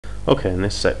Okay, in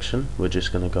this section we're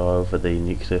just going to go over the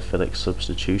nucleophilic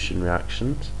substitution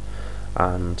reactions,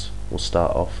 and we'll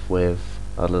start off with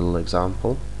a little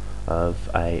example of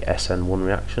a SN1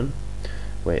 reaction,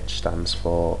 which stands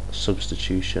for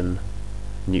substitution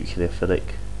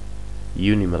nucleophilic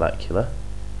unimolecular.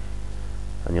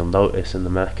 And you'll notice in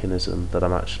the mechanism that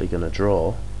I'm actually going to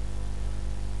draw,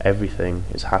 everything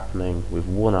is happening with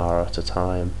one R at a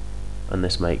time, and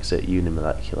this makes it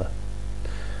unimolecular.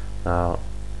 Now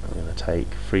I'm going to take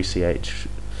 3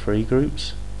 CH3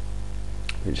 groups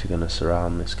which are going to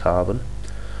surround this carbon.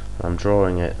 I'm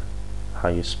drawing it how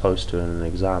you're supposed to in an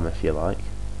exam, if you like.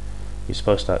 You're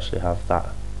supposed to actually have that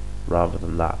rather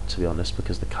than that, to be honest,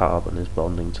 because the carbon is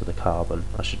bonding to the carbon,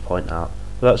 I should point out.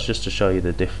 But that's just to show you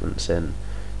the difference in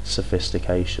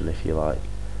sophistication, if you like,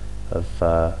 of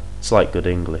it's like good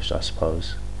English, I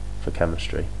suppose, for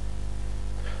chemistry.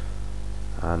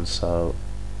 And so,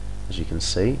 as you can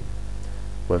see,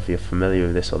 whether you're familiar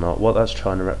with this or not, what that's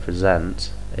trying to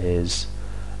represent is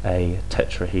a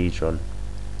tetrahedron,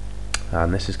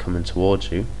 and this is coming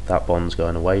towards you, that bond's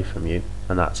going away from you,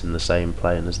 and that's in the same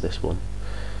plane as this one.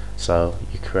 So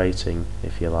you're creating,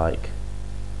 if you like,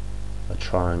 a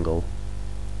triangle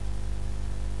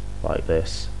like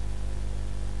this.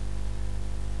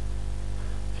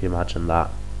 If you imagine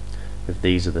that, if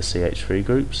these are the CH3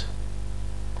 groups,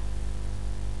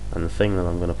 and the thing that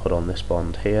I'm going to put on this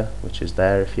bond here, which is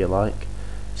there if you like,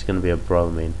 it's going to be a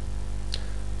bromine.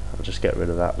 I'll just get rid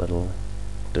of that little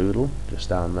doodle just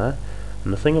down there.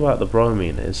 And the thing about the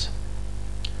bromine is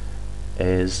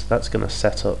that's going to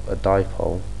set up a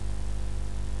dipole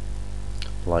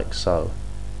like so.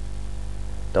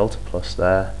 Delta plus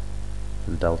there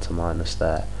and delta minus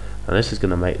there. And this is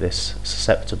going to make this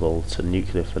susceptible to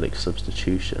nucleophilic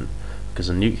substitution, because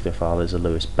a nucleophile is a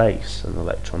Lewis base, an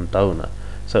electron donor.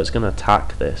 So it's going to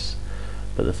attack this.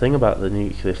 But the thing about the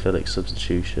nucleophilic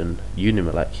substitution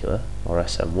unimolecular, or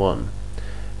SN1,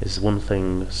 is one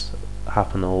things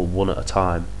happen all one at a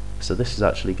time. So this is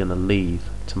actually going to leave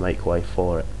to make way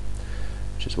for it,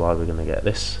 which is why we're going to get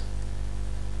this,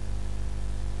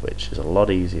 which is a lot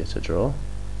easier to draw,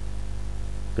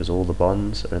 because all the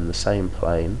bonds are in the same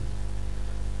plane,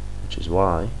 which is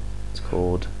why it's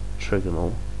called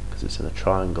trigonal, because it's in a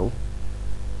triangle.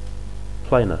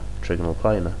 Planar, trigonal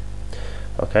planar.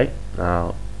 Okay,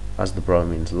 now as the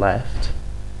bromine's left,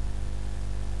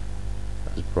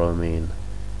 as bromine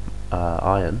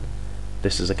ion,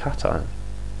 this is a cation.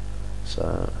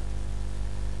 So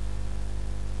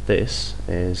this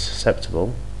is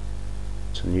susceptible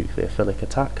to nucleophilic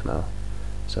attack now.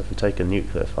 So if we take a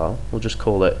nucleophile, we'll just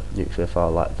call it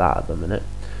nucleophile like that at the minute,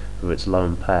 with its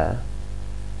lone pair.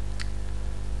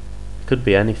 Could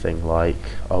be anything like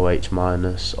OH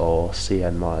minus or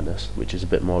CN minus, which is a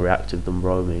bit more reactive than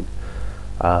bromine.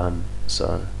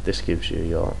 So this gives you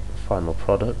your final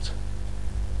product,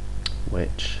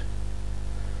 which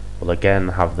will again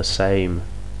have the same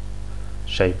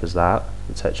shape as that,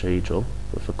 the tetrahedral,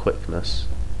 but for quickness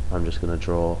I'm just going to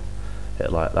draw it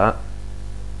like that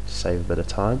to save a bit of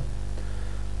time,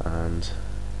 and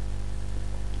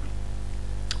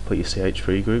put your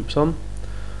CH3 groups on.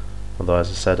 Although,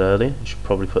 as I said earlier, you should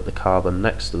probably put the carbon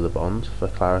next to the bond for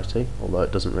clarity, although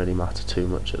it doesn't really matter too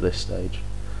much at this stage.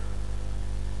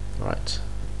 Right,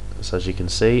 so as you can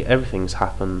see, everything's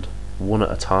happened one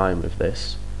at a time with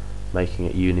this, making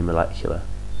it unimolecular,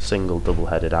 single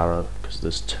double-headed arrow, because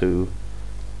there's two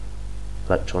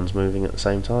electrons moving at the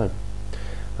same time.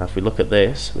 Now if we look at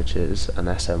this, which is an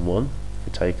SN1, if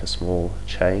we take a small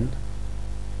chain,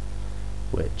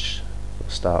 which will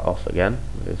start off again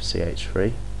with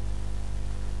CH3,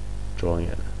 drawing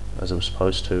it as I'm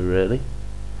supposed to really,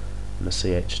 and the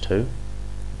CH2,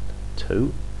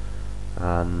 2,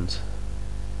 and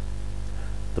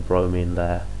the bromine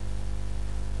there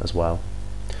as well.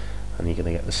 And you're going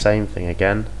to get the same thing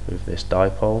again with this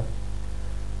dipole,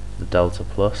 the delta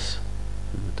plus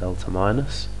and the delta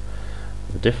minus.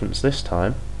 The difference this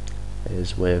time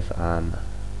is with an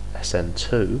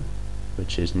SN2,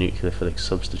 which is nucleophilic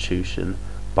substitution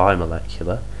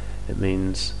bimolecular. It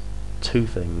means two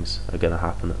things are going to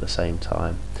happen at the same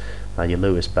time. Now your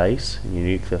Lewis base and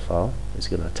your nucleophile is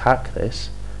going to attack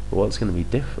this, but what's going to be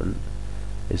different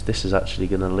is this is actually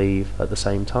going to leave at the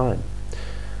same time.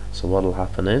 So what will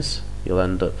happen is you'll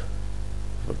end up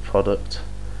with a product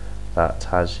that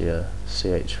has your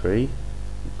CH3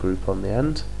 group on the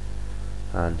end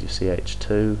and your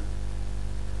CH2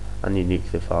 and your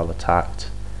nucleophile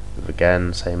attacked, with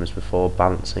again, same as before,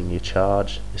 balancing your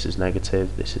charge. This is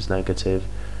negative, this is negative.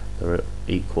 There are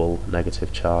equal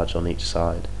negative charge on each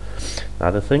side.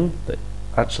 Now the thing that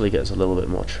actually gets a little bit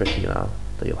more tricky now,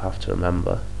 that you'll have to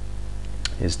remember,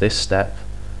 is this step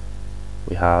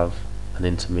we have an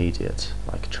intermediate,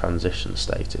 like a transition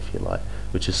state if you like,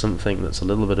 which is something that's a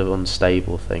little bit of an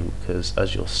unstable thing, because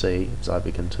as you'll see as I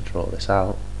begin to draw this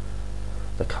out,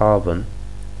 the carbon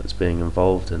that's being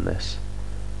involved in this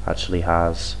actually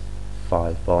has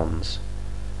 5 bonds.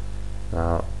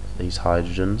 Now these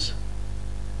hydrogens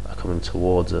are coming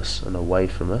towards us and away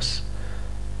from us,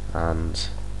 and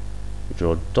we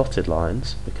draw dotted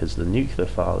lines because the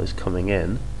nucleophile is coming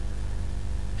in,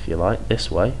 if you like, this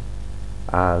way,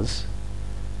 as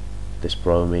this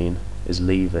bromine is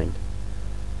leaving.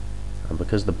 And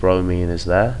because the bromine is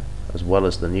there, as well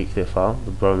as the nucleophile,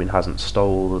 the bromine hasn't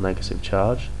stole the negative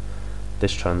charge,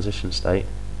 this transition state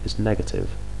is negative,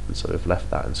 and so we've left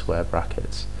that in square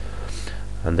brackets.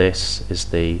 And this is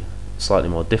the slightly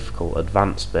more difficult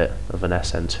advanced bit of an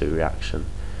SN2 reaction.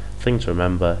 The thing to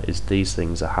remember is these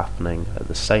things are happening at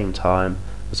the same time,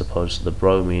 as opposed to the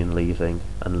bromine leaving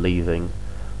and leaving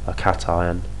a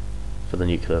cation for the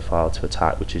nucleophile to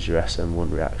attack, which is your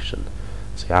SN1 reaction.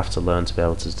 So you have to learn to be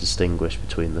able to distinguish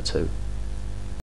between the two.